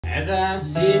as I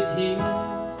sit here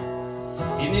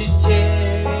in this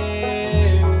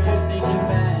chair, thinking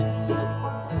back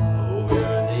over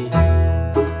the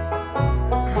years,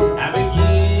 I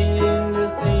begin to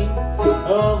think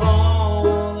of all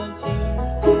the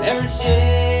tears that were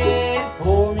shed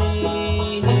for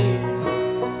me here.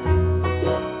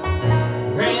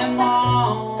 Grandma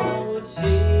would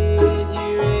sit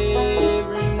here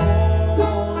every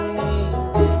morning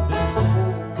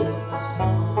before the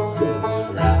sun would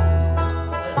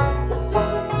rise,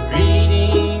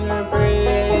 reading her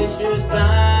precious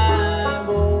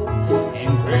Bible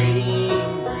and praying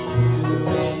for you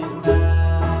and I.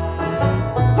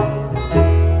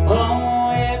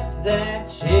 Oh, if that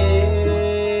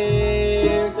chair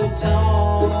could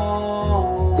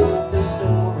talk the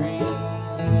stories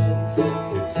it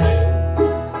could tell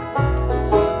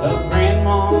of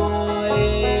Grandma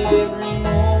every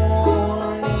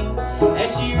morning as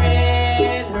she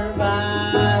read her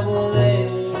Bible there.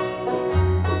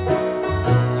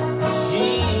 She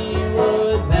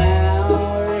would bow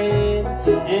her head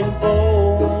and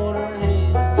fold her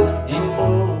hands and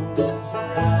close her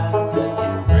eyes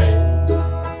and pray.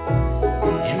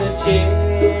 In the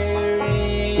chair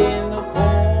in the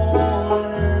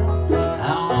corner, I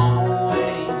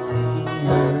always see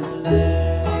her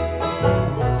there.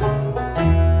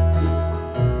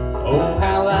 Oh,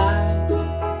 how life,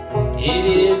 it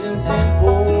isn't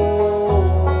simple,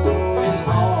 it's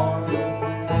hard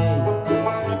from day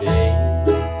to day.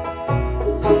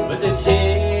 But the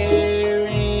chair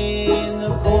in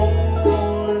the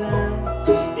corner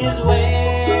is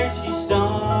where she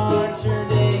starts her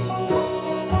day.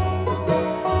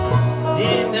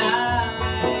 And I